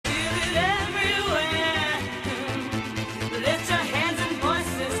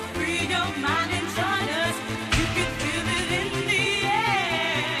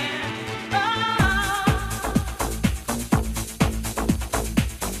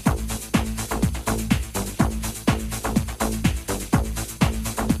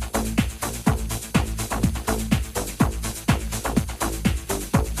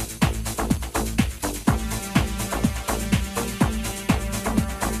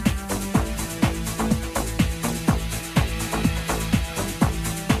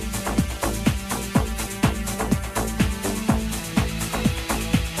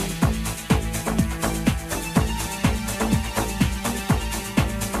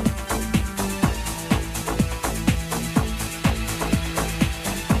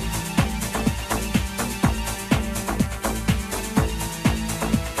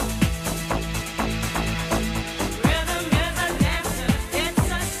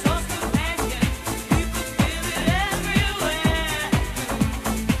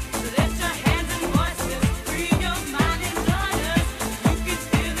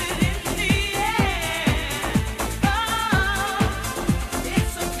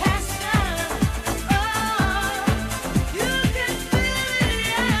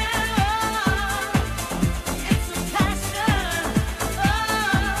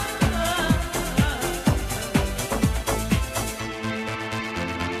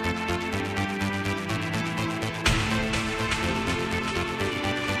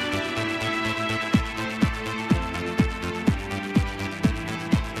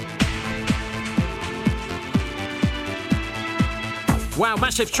Wow,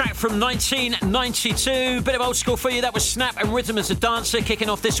 massive track from 1992. Bit of old school for you. That was Snap and Rhythm as a Dancer, kicking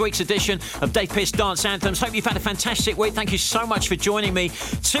off this week's edition of Dave Pearce Dance Anthems. Hope you've had a fantastic week. Thank you so much for joining me.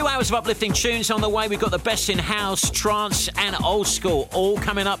 2 hours of uplifting tunes on the way. We've got the best in house, trance and old school all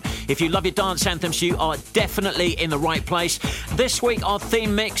coming up. If you love your dance anthems, you are definitely in the right place. This week, our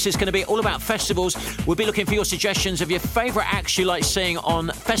theme mix is going to be all about festivals. We'll be looking for your suggestions of your favourite acts you like seeing on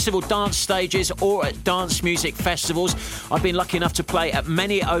festival dance stages or at dance music festivals. I've been lucky enough to play at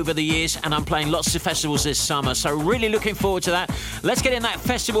many over the years, and I'm playing lots of festivals this summer, so really looking forward to that. Let's get in that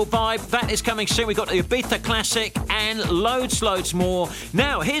festival vibe. That is coming soon. We've got the Ibiza Classic and loads more.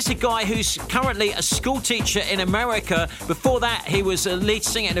 Now, here's a guy who's currently a school teacher in America. Before that, he was a lead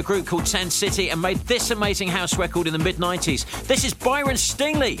singer in a group called 10 City and made this amazing house record in the mid-90s. This is Byron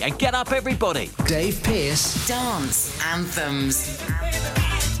Stingley, and Get Up Everybody. Dave Pearce. Dance Anthems.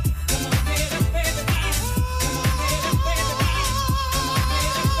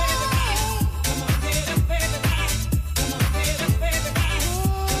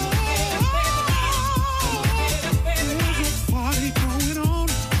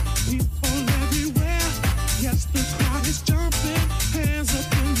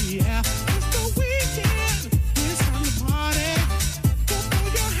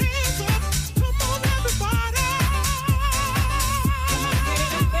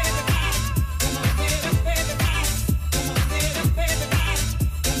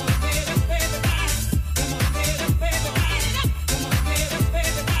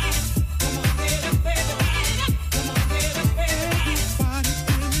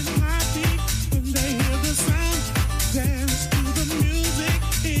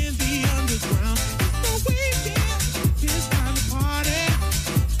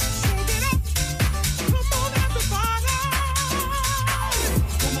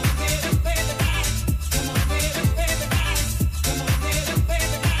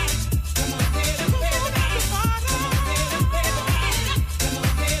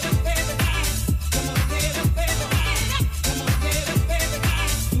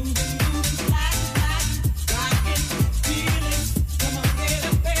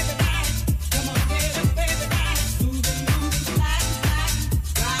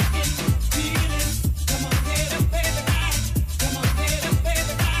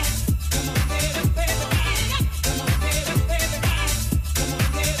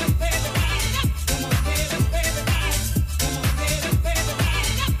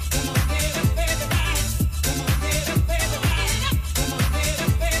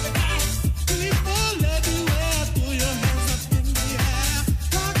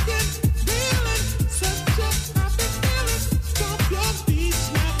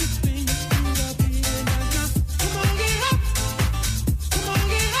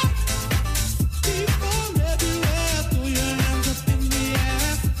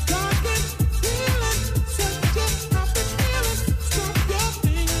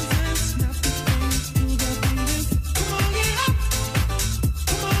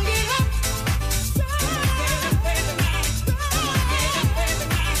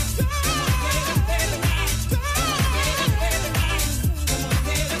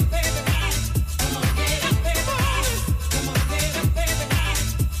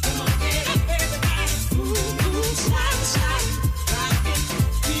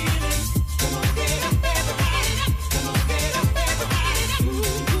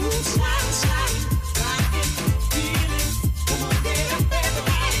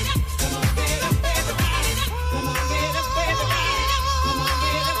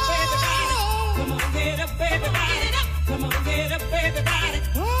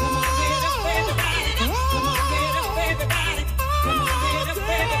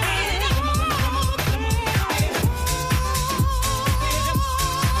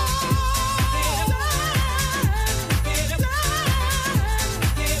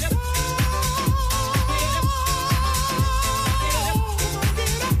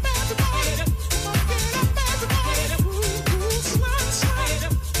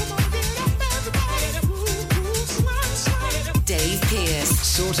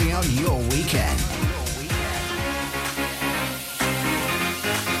 Sorting out your weekend.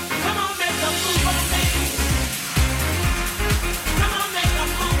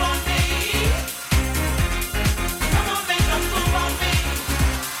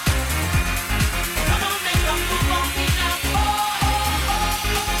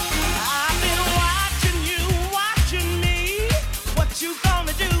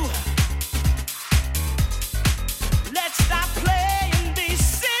 Let's stop playing these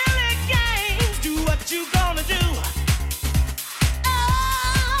silly games.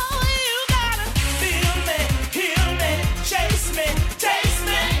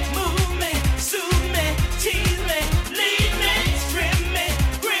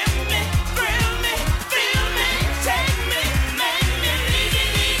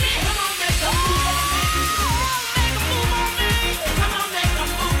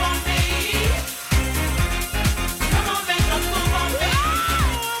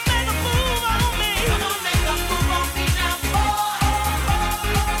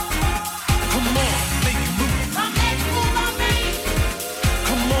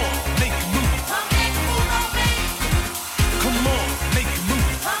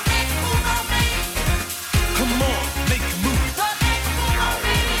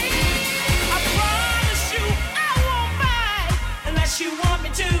 want me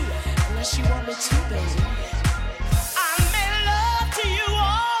to. Unless you want me to, baby. I made love to you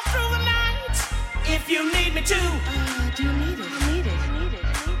all through the night. If you need me to. Do you need it? Need it.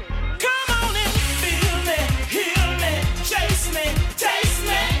 Come on and feel me, heal me, chase me, taste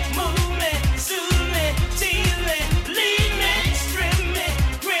me, move me, soothe me, tease me, lead me, strip me,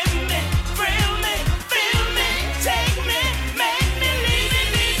 grip me, thrill me, feel me, take me, make me,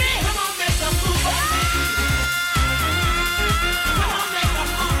 leave me. Come on, make a move on me. Come on, make a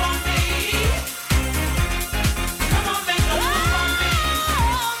move on me. Come on, make a move on me.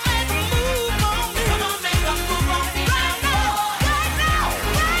 Make a move on me. Come on, make a move on me. Right now.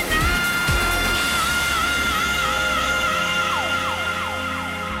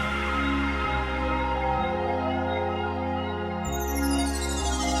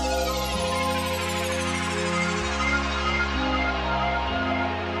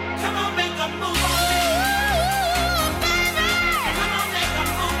 Come on, make a move on me. Baby. Come on, make a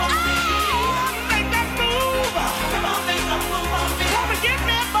move on me. Make that move. Come on, make a move on me. Come and get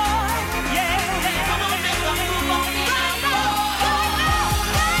me, boy. Yeah. Come on, make a move on me. Right now.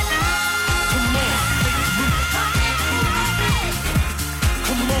 Come on, make a move.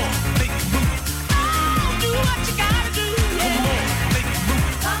 Come on, make a move. Do what you gotta do. Come on, make a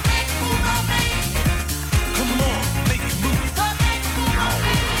move. Come make a move on me. Come on, make a move. Come make a move on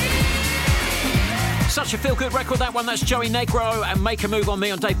me. Such a feel-good record, that one. That's Joey Negro and Make a Move on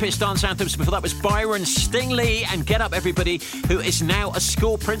Me on Dave Pearce Dance Anthems. Before that was Byron Stingley and Get Up Everybody, who is now a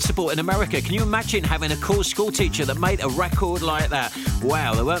school principal in America. Can you imagine having a cool school teacher that made a record like that?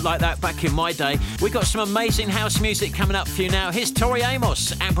 Wow, they weren't like that back in my day. We got some amazing house music coming up for you now. Here's Tori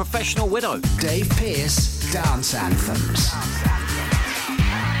Amos and Professional Widow. Dave Pearce Dance Anthems.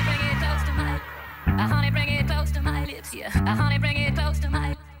 Honey, bring it close to my. Honey, bring it close to my lips, yeah. Honey, bring it close to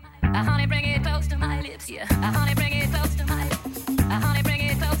my. Honey, bring it close to my lips, yeah. Honey, bring it close to my. Honey, bring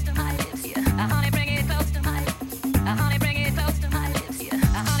it close to my lips, yeah. Honey, bring it close to my. Honey, bring it close to my lips, yeah.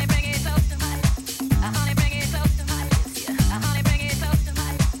 Honey, bring it close to my. Honey, bring it close to my lips, yeah. Honey, bring it close to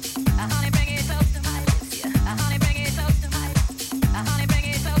my. Honey, bring it close to my lips, yeah. Honey, bring it close to my. Honey, bring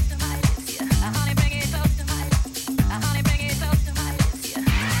it close to my lips, yeah. Honey, bring it close to my. Honey, bring it close to my lips, yeah.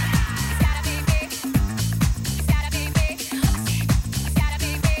 It's gotta be big. It's gotta be big. It's gotta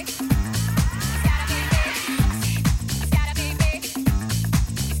be big. It's gotta be big. It's gotta be big.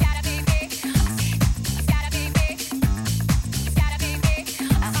 It's gotta be big. It's gotta be big. It's gotta be big.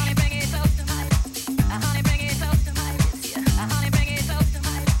 Honey, bring it close to my. Honey, bring it close to my lips, yeah. Honey, bring it close to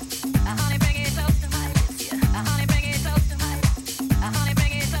my. Honey, bring it close to my lips, yeah. Honey, bring it close to my. Honey,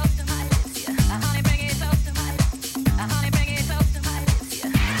 bring it close to my lips, yeah. Honey, bring it close to my. Honey, bring it close to my lips,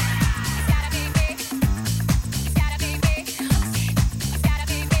 yeah. It's gotta be big. It's gotta be big. It's gotta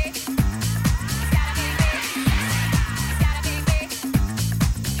be big. It's gotta be big. It's gotta be big.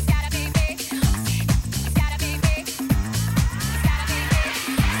 It's gotta be big. It's gotta be big. It's gotta be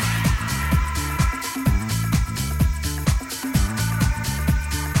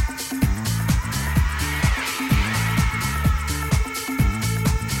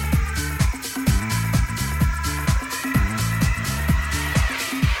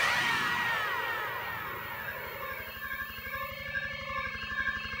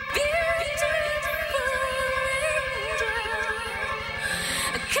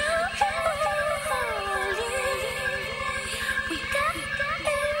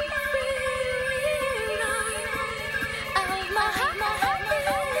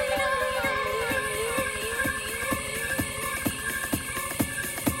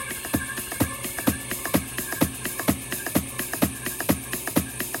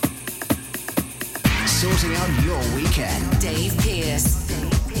Sorting out your weekend. Dave Pearce.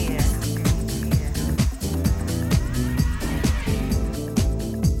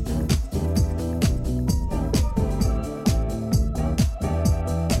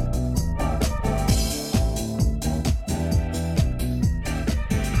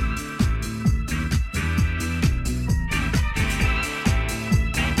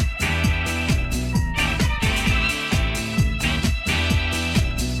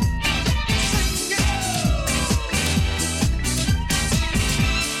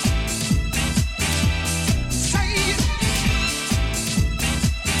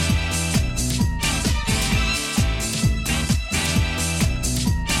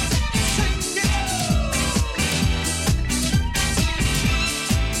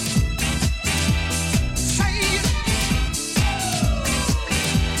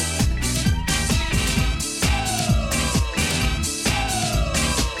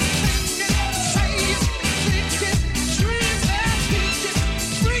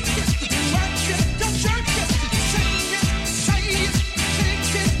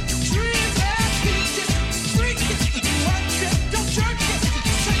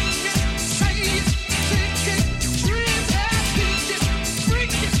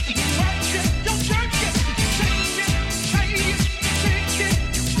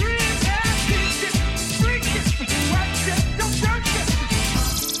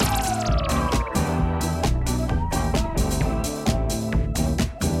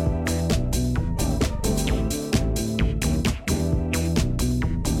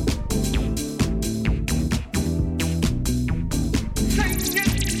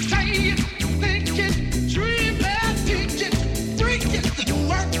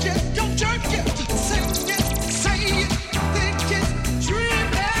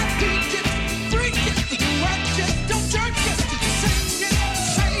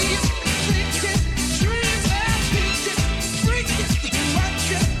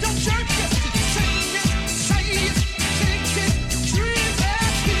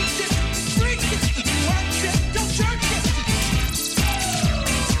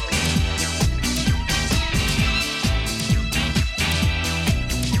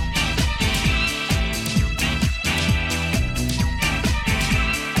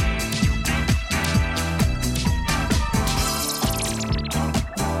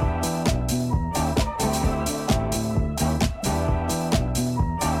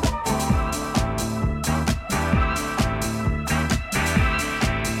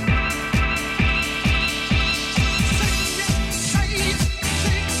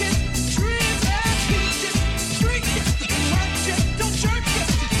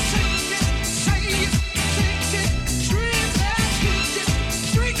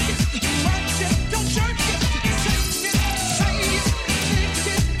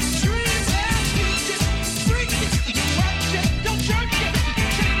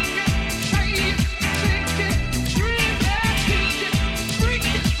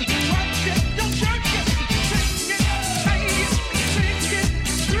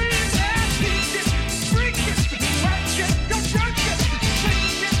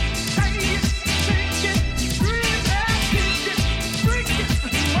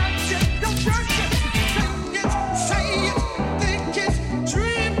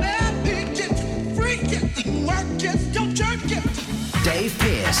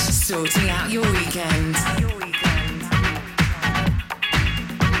 Sorting out your weekend.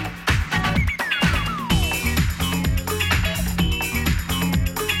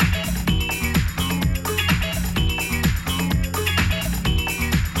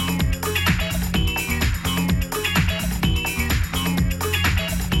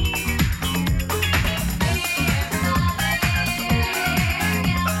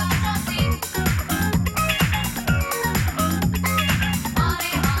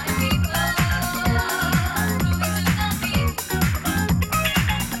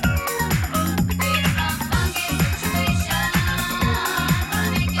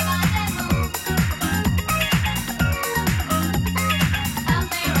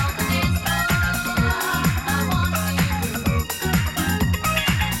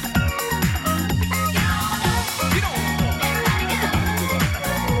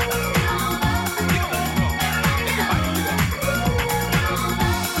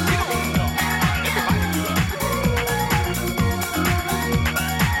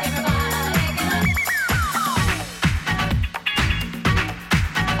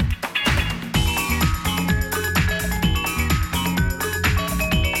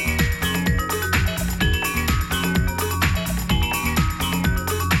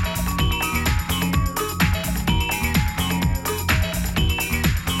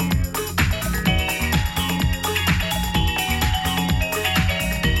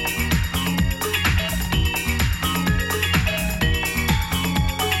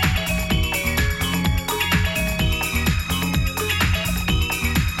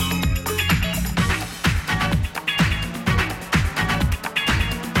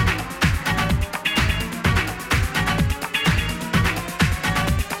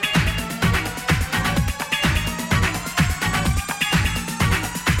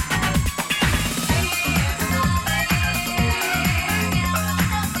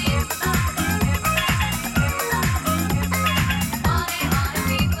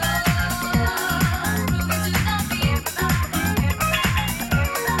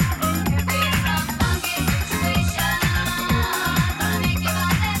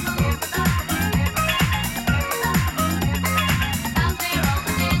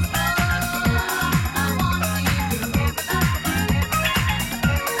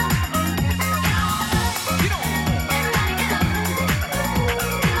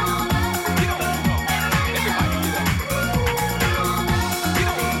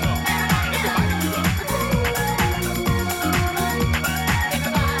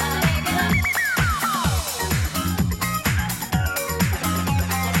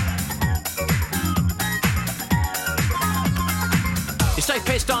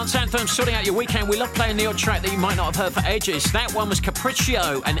 Dance Anthem, sorting out your weekend. We love playing the odd track that you might not have heard for ages. That one was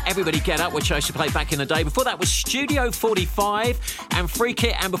Capriccio and Everybody Get Up, which I used to play back in the day. Before that was Studio 45 and Freak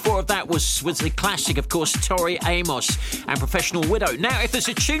It, and before of that was the classic, of course, Tori Amos and Professional Widow. Now, if there's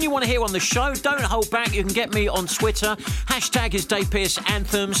a tune you want to hear on the show, don't hold back. You can get me on Twitter. Hashtag is Dave Pearce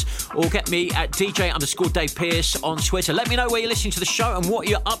Anthems, or get me at DJ_Dave Pearce on Twitter. Let me know where you're listening to the show and what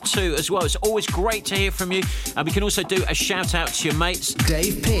you're up to as well. It's always great to hear from you. And we can also do a shout out to your mates.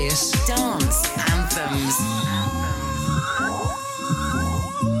 Dave Pearce Dance Anthems.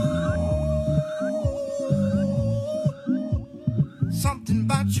 Something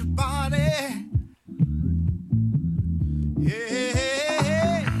about your body. Yeah.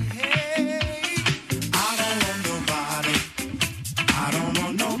 I don't want nobody. I don't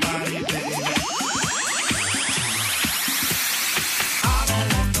want nobody, baby. I don't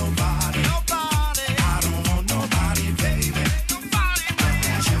want nobody. Nobody. I don't want nobody, baby. Nobody,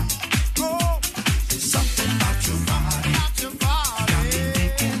 baby. Oh, there's something about your body. About your body. Got me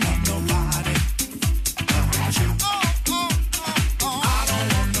thinking of nobody. About you. I don't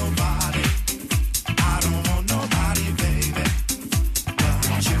want nobody. I don't want nobody, baby.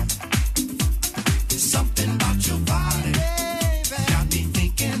 About you. There's something about your body. Got me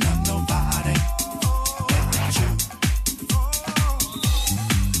thinking of nobody. About you.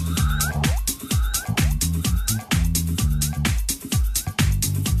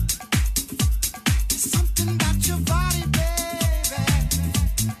 Something about your body, baby.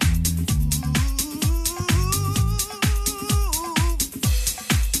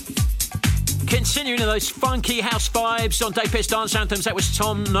 Continuing in those funky house vibes on Dave Pearce Dance Anthems, that was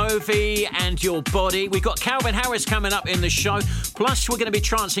Tom Novi and Your Body. We've got Calvin Harris coming up in the show. Plus, we're going to be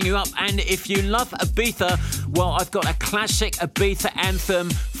trancing you up. And if you love Ibiza, well, I've got a classic Ibiza anthem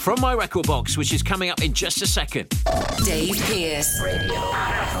from my record box, which is coming up in just a second. Dave Pearce.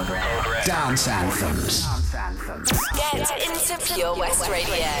 Dance Anthems. Get into Pure West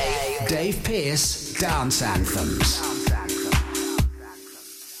Radio. Dave Pearce Dance Anthems.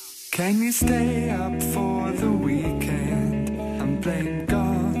 Can you stay up for the weekend and blame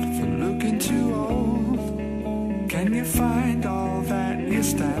God for looking too old? Can you find all that you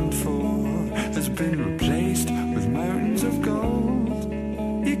stand for has been replaced with mountains of gold?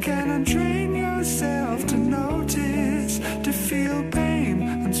 You can untrain yourself to notice, to feel pain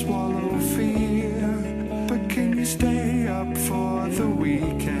and swallow fear. But can you stay up for the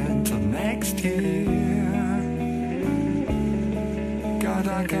weekend till next year? God,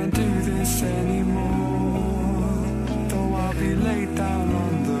 I can't do this anymore, though I'll be laid down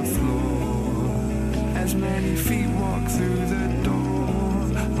on the floor. As many feet walk through the door,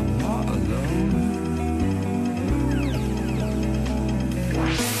 I'm not alone.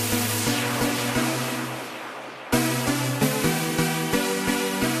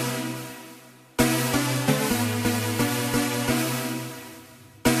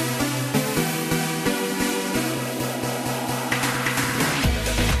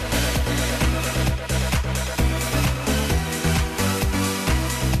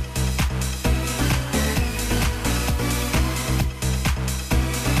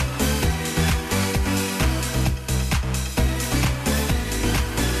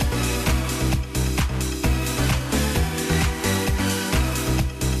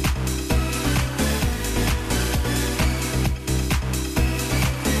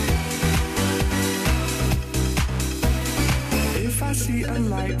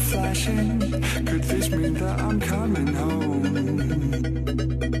 Flashing, could this mean that I'm coming home?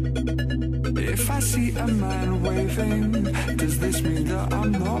 If I see a man waving, does this mean that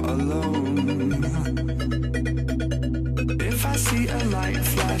I'm not alone? If I see a light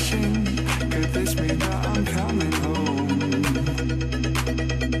flashing, could this mean that I'm coming home?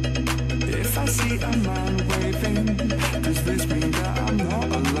 If I see a man waving, does this mean that I'm not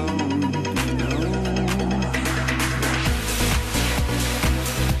alone?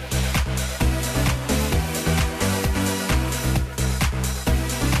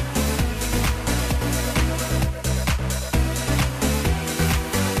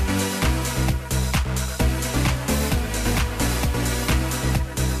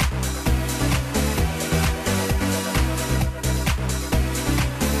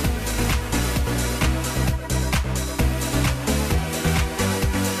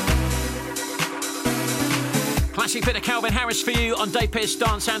 Bit of Calvin Harris for you on Dave Pearce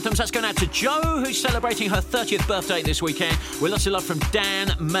Dance Anthems. That's going out to Jo, who's celebrating her 30th birthday this weekend, with lots of love from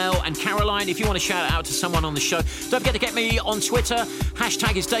Dan, Mel and Caroline. If you want to shout out to someone on the show, don't forget to get me on Twitter.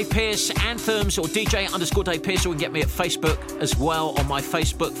 Hashtag is Dave Pearce Anthems or DJ_Dave Pearce, or you can get me at Facebook as well on my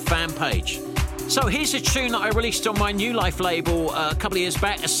Facebook fan page. So here's a tune that I released on my New Life label a couple of years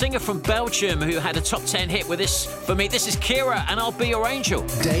back. A singer from Belgium who had a top 10 hit with this for me. This is Kira and I'll Be Your Angel.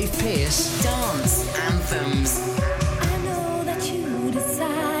 Dave Pearce Dance Anthems. I know that you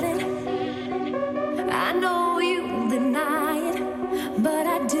decided, I know you deny it, but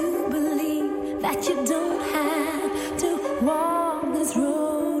I do believe that you don't have to walk this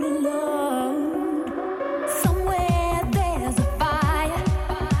road alone. Somewhere there's a fire,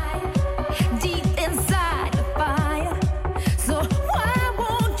 deep inside the fire. So why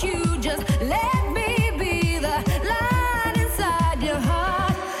won't you just let me be the light inside your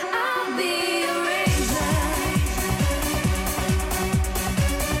heart? I'll be your angel.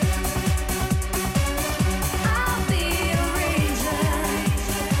 I'll be your angel.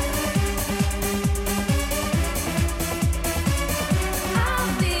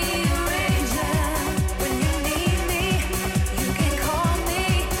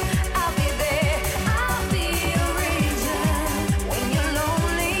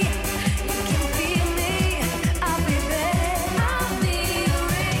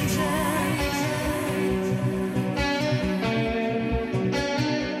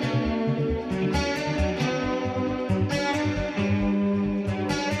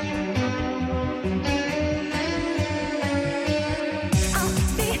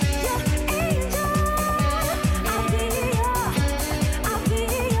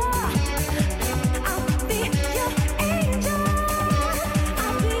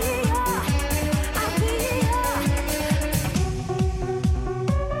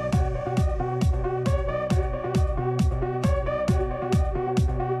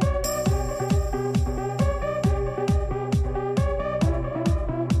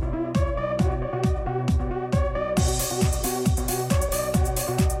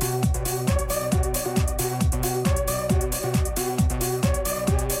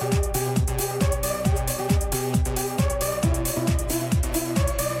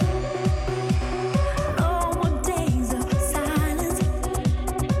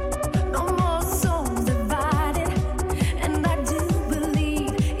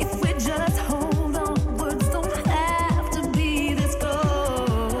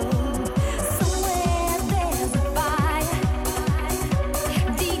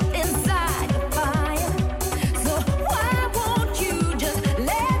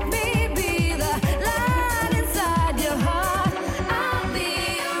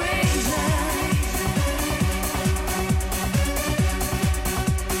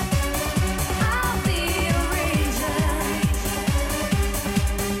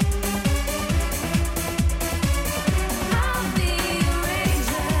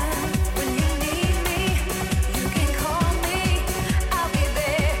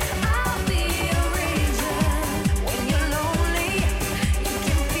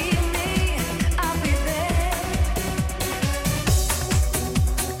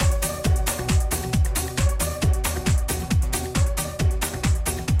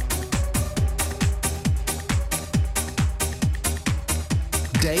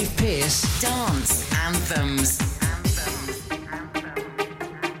 Dave Pearce. Dance Anthems.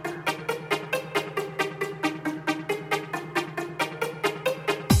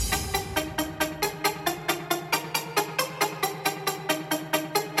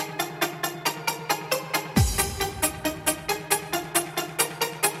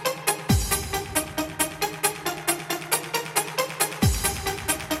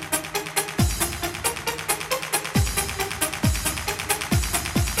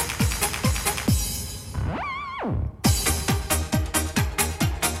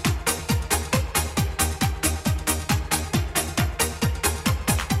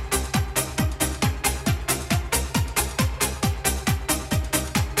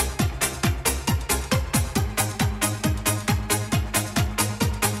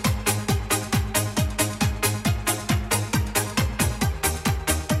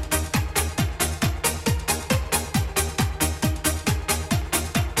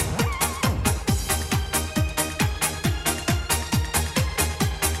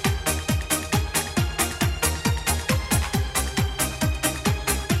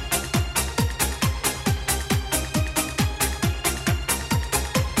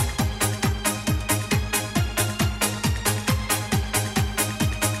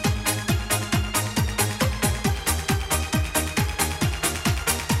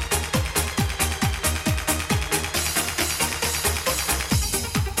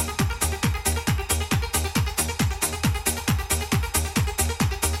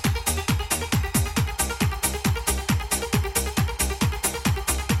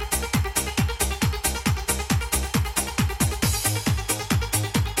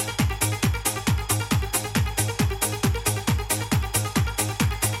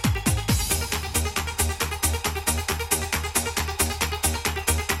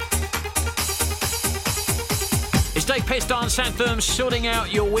 Dave Pearce Dance Anthems, sorting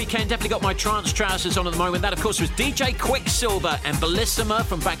out your weekend. Definitely got my trance trousers on at the moment. That, of course, was DJ Quicksilver and Bellissima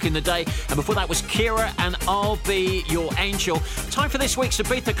from back in the day. And before that was Kira and I'll Be Your Angel. Time for this week's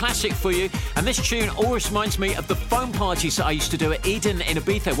Ibiza Classic for you. And this tune always reminds me of the phone parties that I used to do at Eden in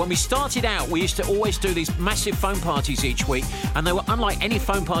Ibiza. When we started out, we used to always do these massive phone parties each week. And they were unlike any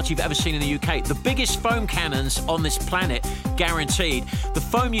phone party you've ever seen in the UK. The biggest foam cannons on this planet, guaranteed. The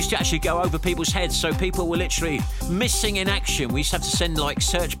foam used to actually go over people's heads, so people were literally missing in action. We used to have to send like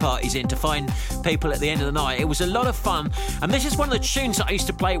search parties in to find people at the end of the night. It was a lot of fun, and this is one of the tunes that I used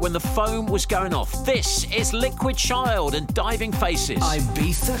to play when the foam was going off. This is Liquid Child and Diving Faces.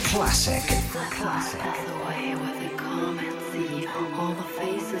 Ibiza Classic. The way where they come and see all the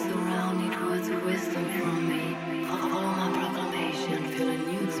faces around need words of wisdom from me. Follow my proclamation, feel a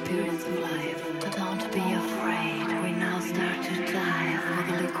new experience of life. Don't be afraid, we now start to dive with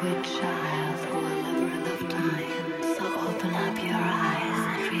a liquid child through a labyrinth of time. So open up your eyes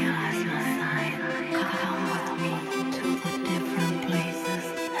and realize my sign. Come with me to the different places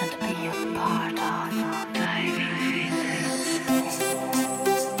and be a part of Diving Faces.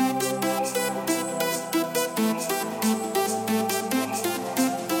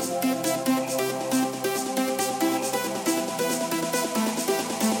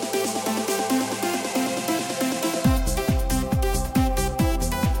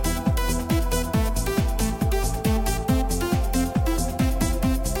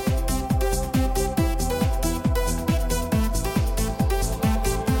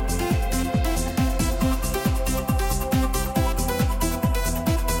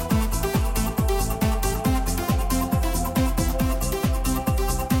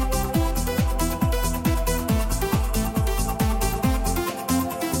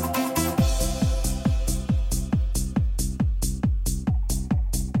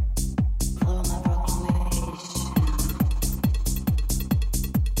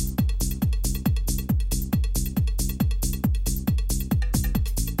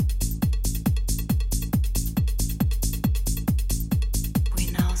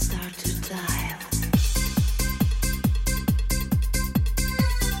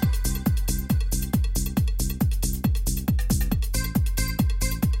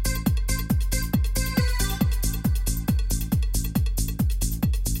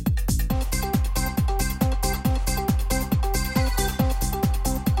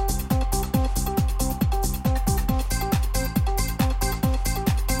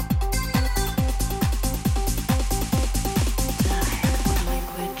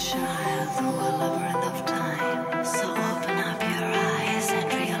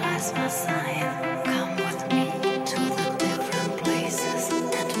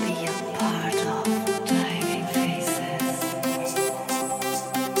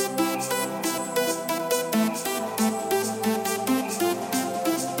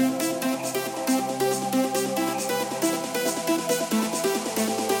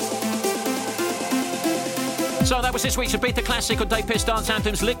 So that was this week's Ibiza Classic on Dave Pearce Dance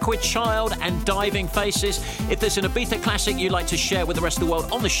Anthems, Liquid Child and Diving Faces. If there's an Ibiza Classic you'd like to share with the rest of the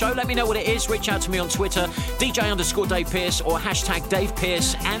world on the show, let me know what it is. Reach out to me on Twitter, DJ_Dave Pearce or hashtag Dave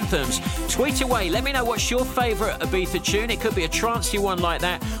Pearce Anthems. Tweet away. Let me know what's your favourite Ibiza tune. It could be a trancey one like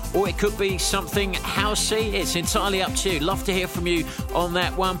that, or it could be something housey. It's entirely up to you. Love to hear from you on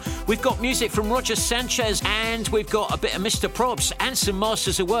that one. We've got music from Roger Sanchez and we've got a bit of Mr. Probs and some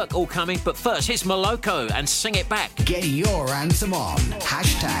Masters of Work all coming. But first, here's Moloko and Sing It Back. Get your anthem on.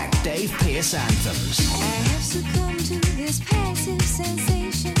 Hashtag Dave Pearce Anthems. I have succumbed to this passive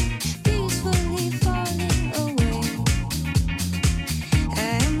sensation, peacefully falling away. I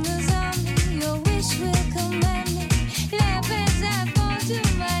am the zombie, your wish will command me. Laugh as I fall to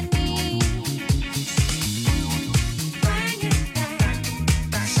my knees. Bring it back,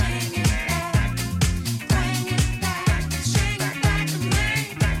 sing it back. Bring it back, sing it back to me.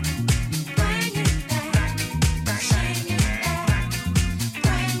 Bring it back, sing it back.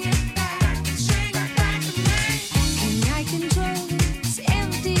 Bring it back, sing it back to me. Can I control this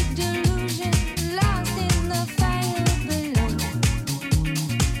empty delusion, lost in the fire below?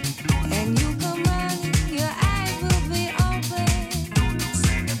 And you come running, your eyes will be open.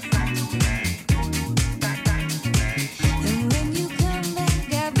 And when you come back,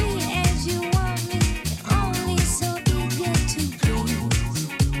 I'll be as you want me, only so eager to please.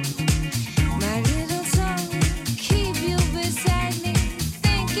 My little song will keep you beside me,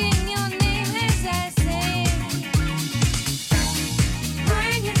 thinking your name as I sing.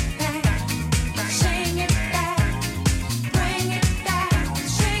 Bring it back, sing it back. Bring it back,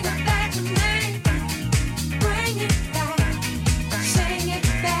 sing it back to me. Bring it back, sing it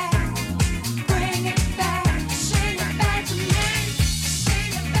back. Bring it back, sing it back to me.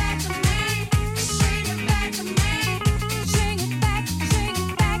 Sing it back to me. Sing it back to me. Sing it back, sing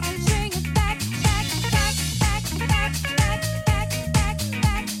it back, sing it back,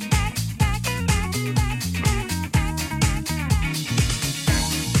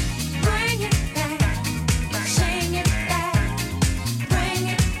 Bring it back, sing it back. Bring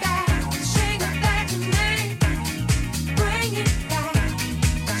it back, sing it back to me. Bring it back,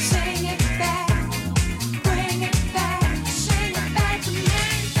 sing it back. Bring it back, sing it back to me.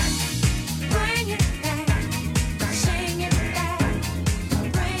 Bring it back, sing it back.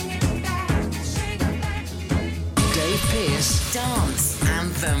 Bring it back, sing it back to me. Dave Pearce. Dance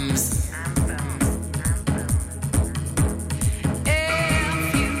anthems.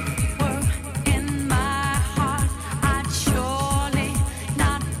 If you were in my heart, I'd surely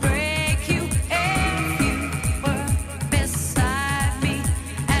not break you. If you were beside me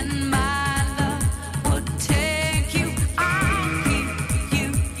and my love would take you, I'll keep you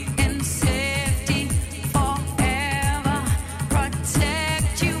in safety forever,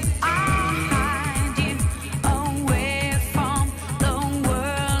 protect you, I'll hide you away from the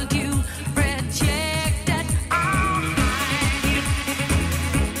world you rejected. I'll hide you.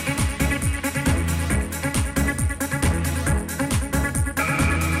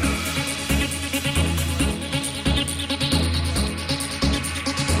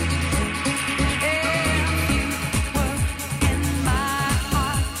 If you were in my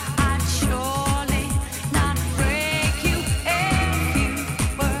heart, I'd surely not break you. If you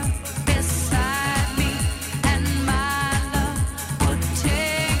were beside me and my love would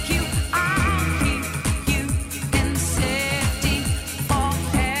take you, I'll keep you in safety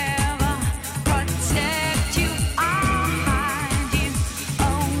forever, protect you, I'll hide you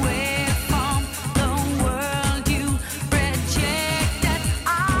away from the world you rejected.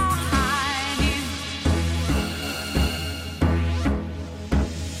 I'll hide you.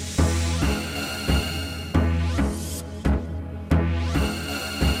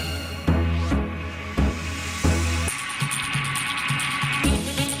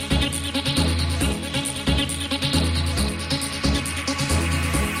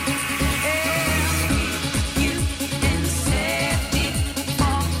 You in safety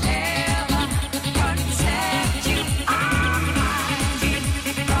forever, protect you, I'll hide you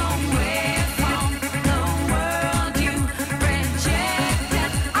away from the world you rejected.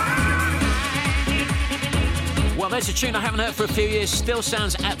 I'll hide you. Well, there's a tune I haven't heard for a few years. Still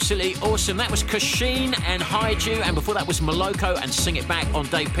sounds absolutely awesome. That was Kasheen and Hide You. And before that was Moloko and Sing It Back on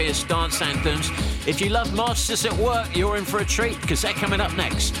Dave Pearce Dance Anthems. If you love Masters at Work, you're in for a treat because they're coming up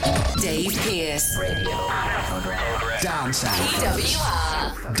next. Dave Pearce. Dance Anthems.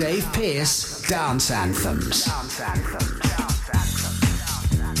 PWR. Dave Pearce Dance Anthems.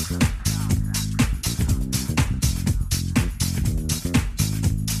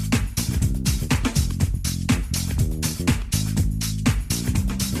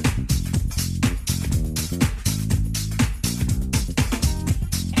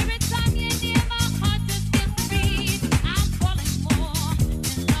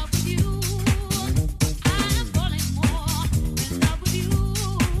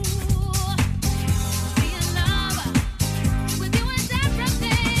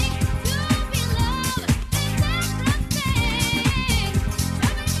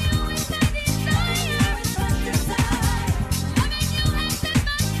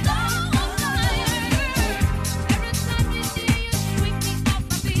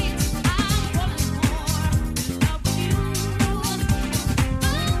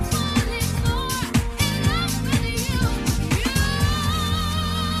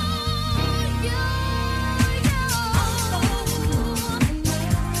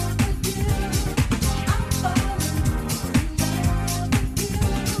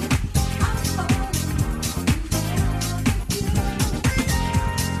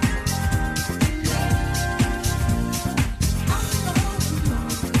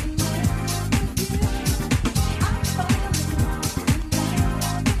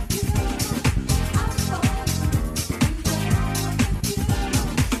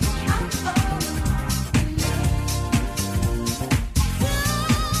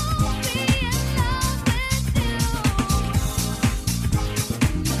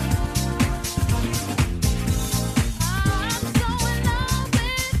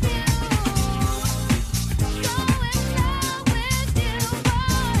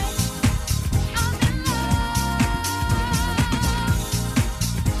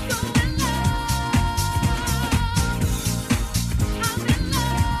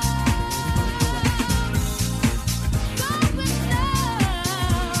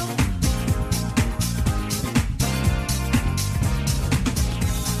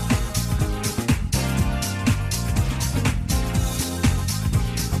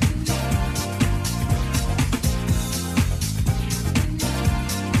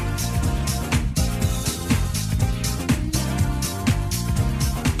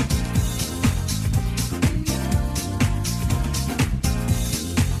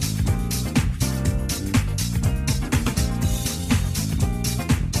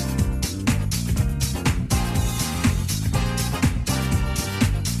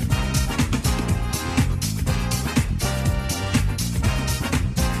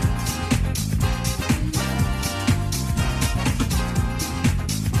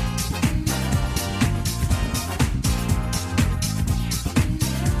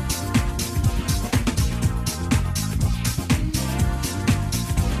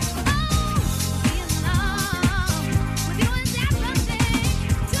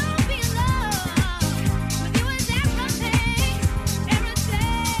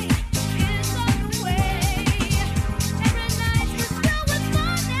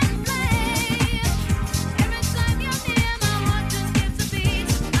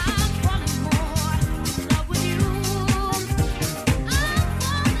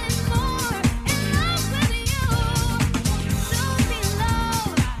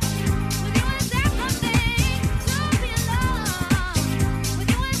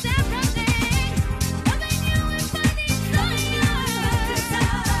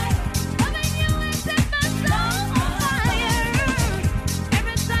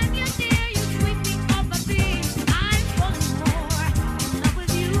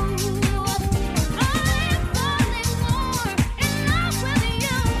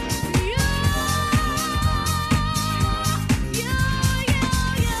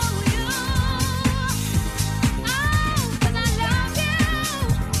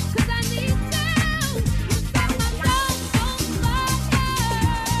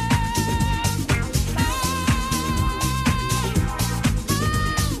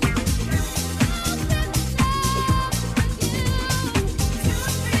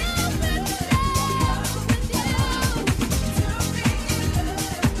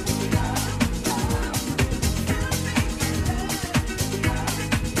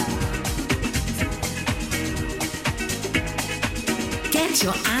 Get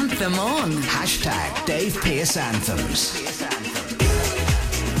your anthem on. Hashtag Dave Pearce Anthems.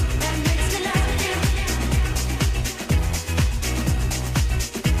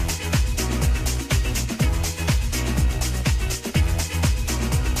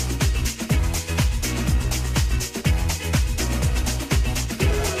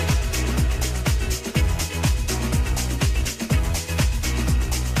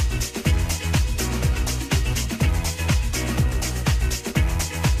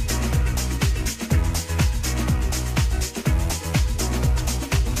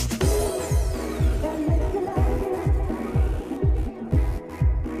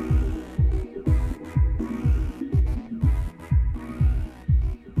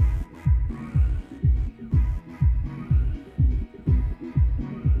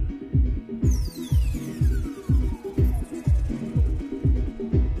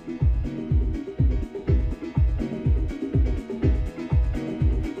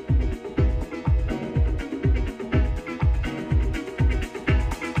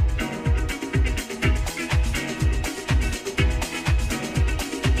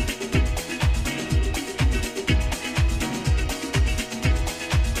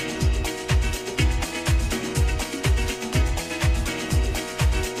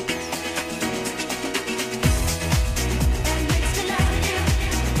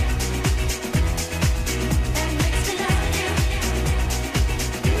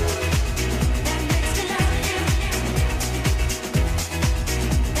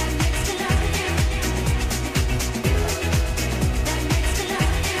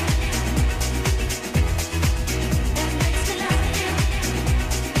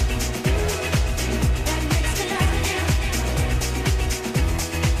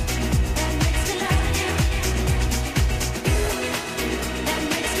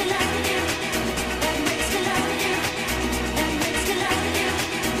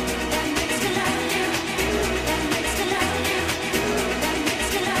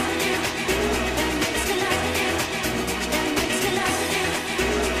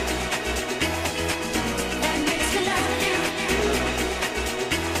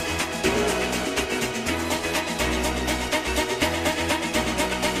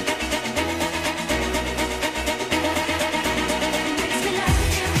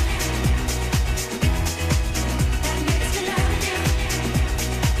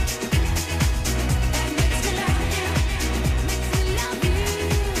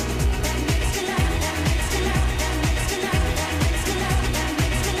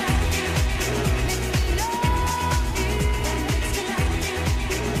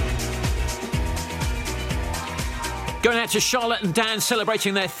 Going out to Charlotte and Dan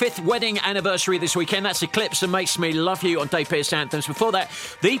celebrating their 5th wedding anniversary this weekend. That's Eclipse and Makes Me Love You on Dave Pearce Anthems. Before that,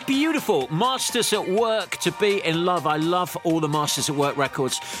 the beautiful Masters at Work, To Be in Love. I love all the Masters at Work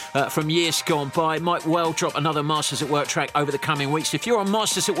records from years gone by. Might well drop another Masters at Work track over the coming weeks. If you're a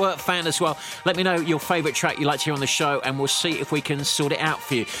Masters at Work fan as well, let me know your favourite track you'd like to hear on the show and we'll see if we can sort it out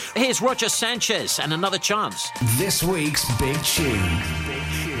for you. Here's Roger Sanchez and Another Chance. This week's big tune.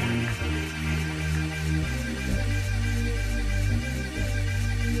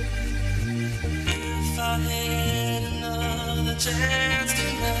 If I had another chance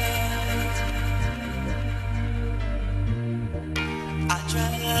tonight, I try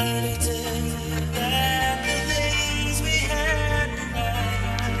to tell you that the things we had were right.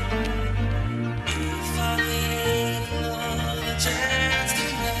 If I had another chance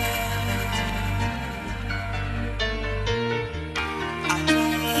tonight, I try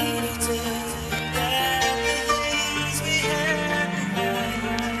to tell you that the things we had were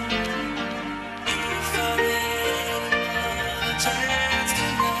right. If I had another chance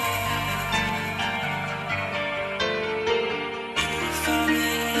tonight, if I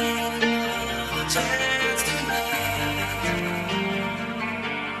had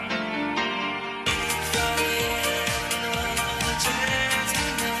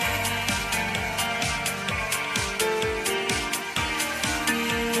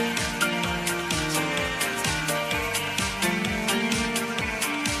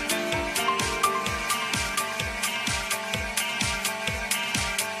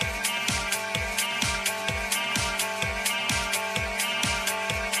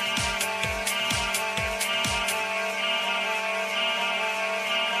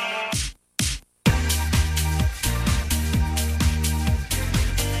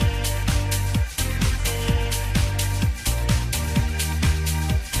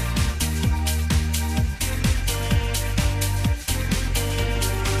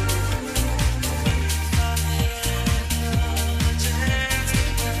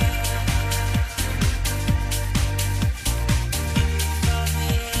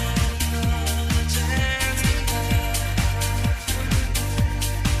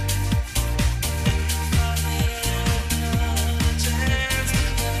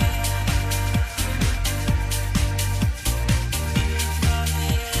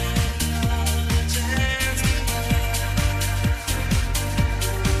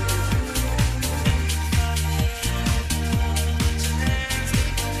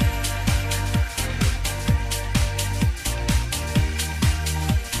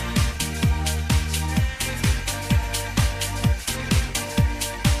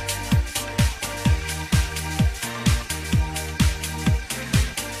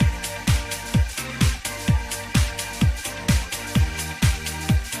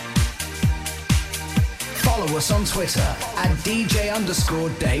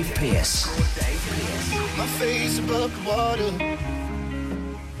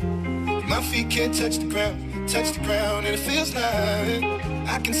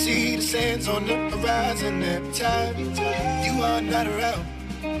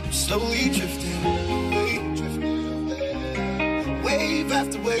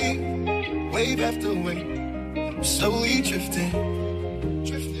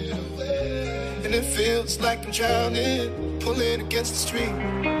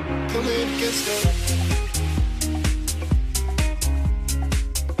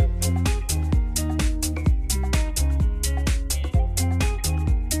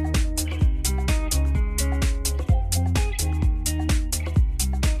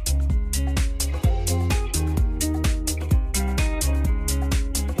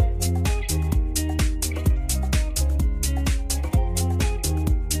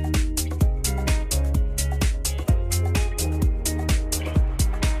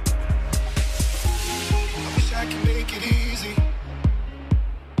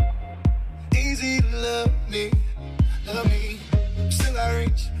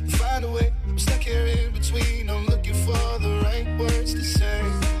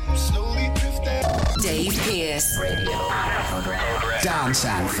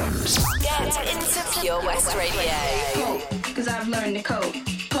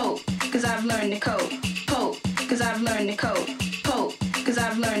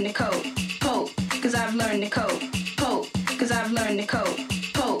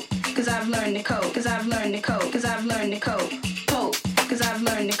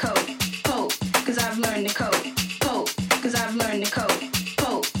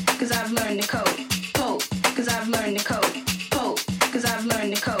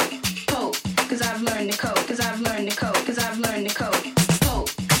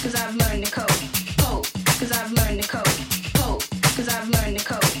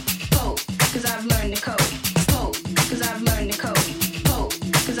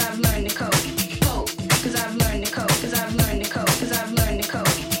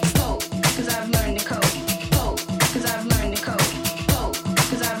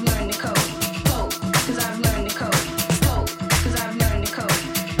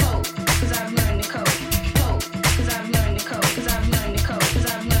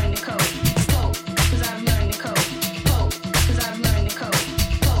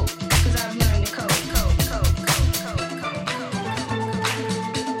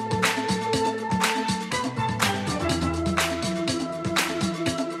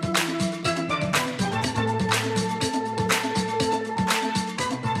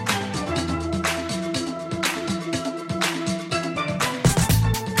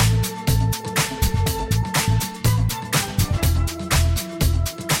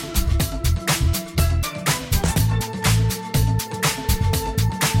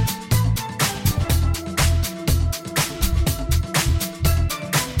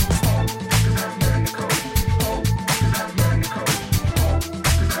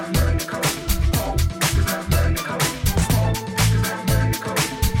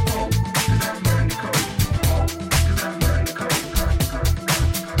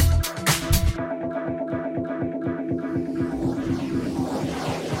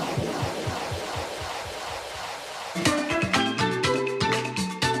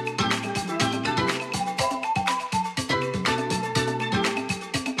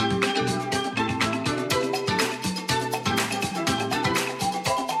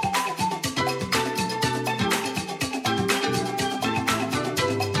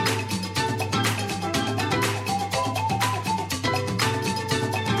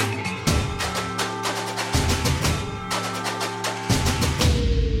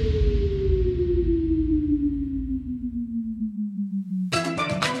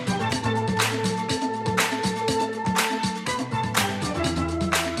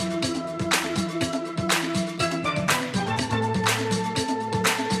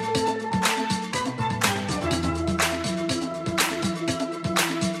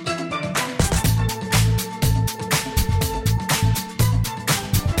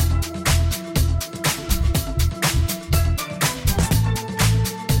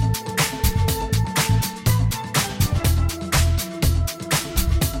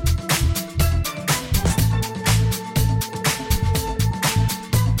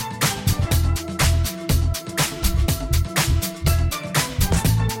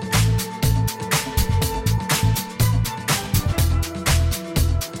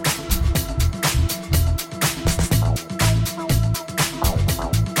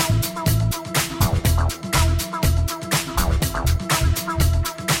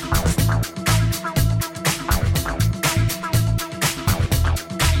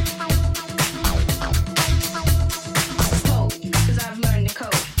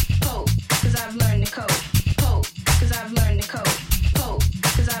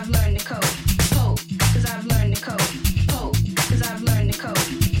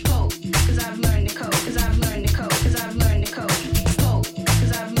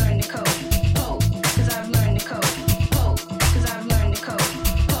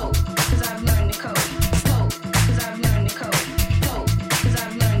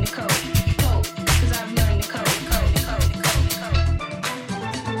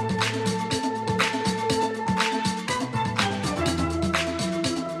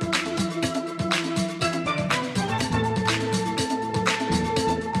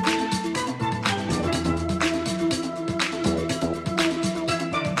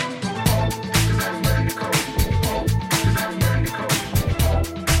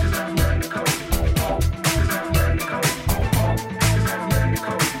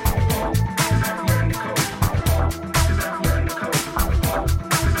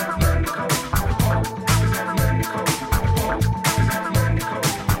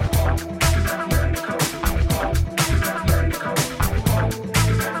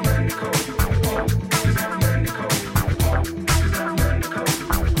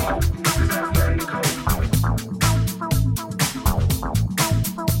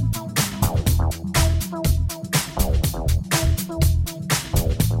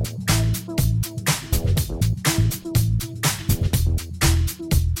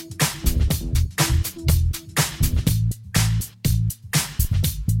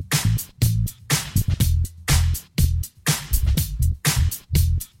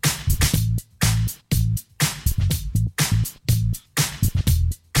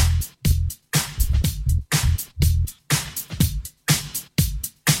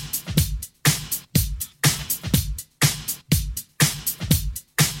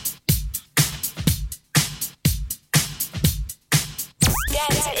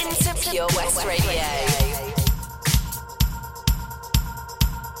Get into Pure West Radio.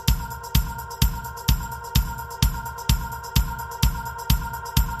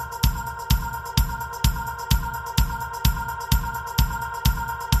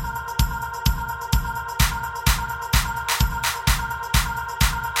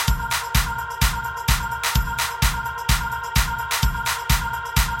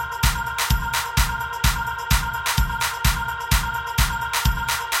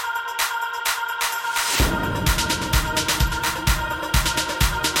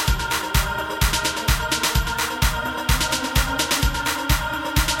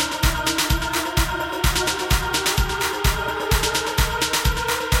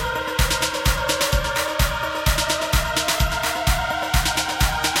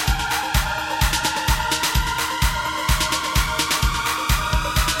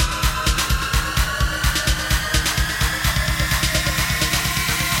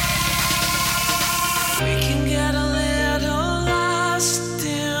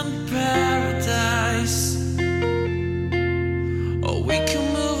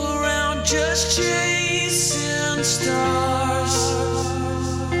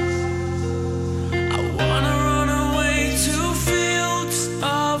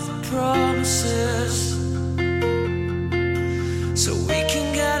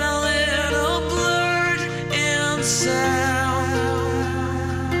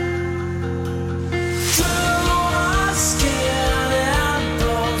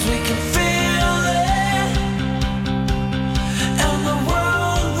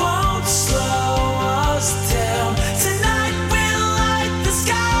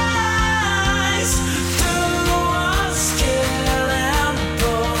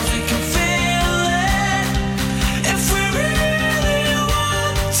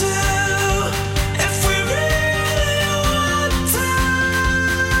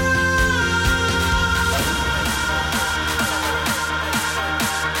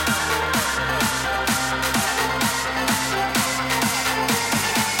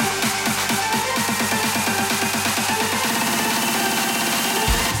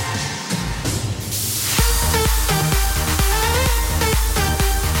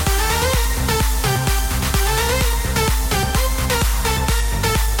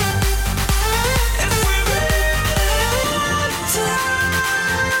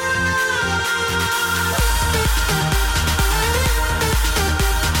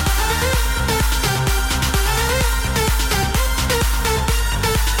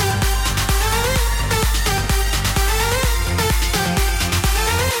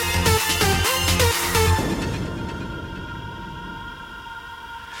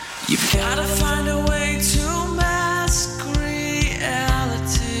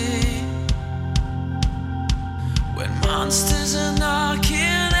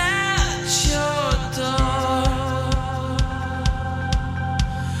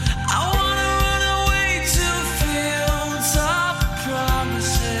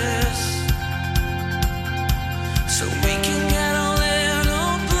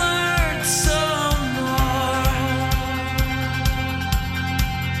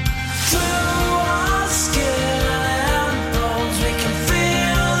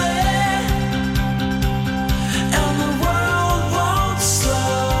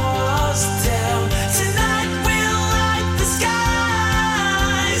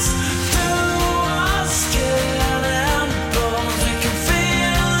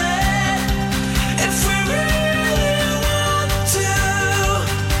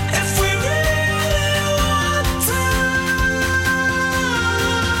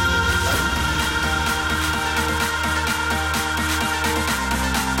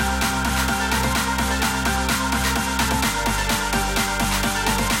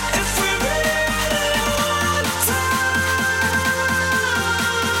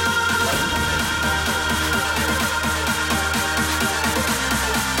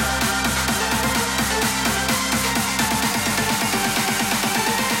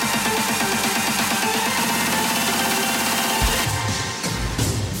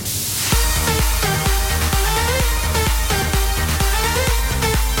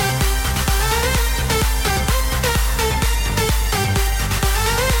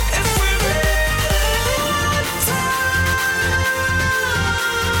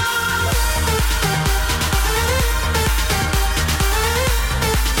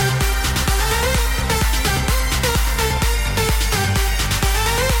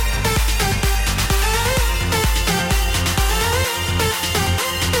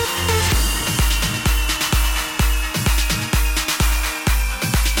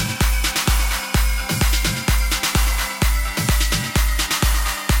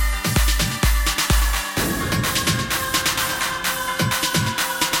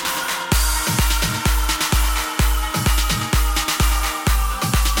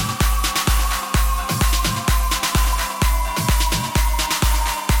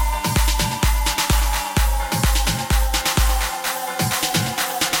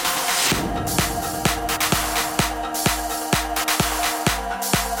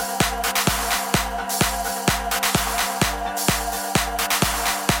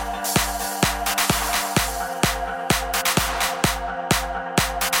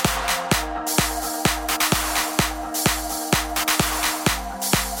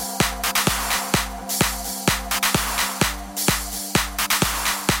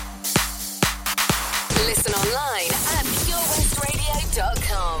 Listen online at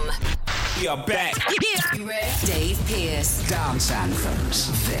purewestradio.com. We are back. You ready? Dave Pearce. Dance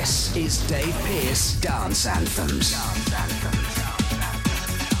Anthems. This is Dave Pearce Dance Anthems. Dance Anthems.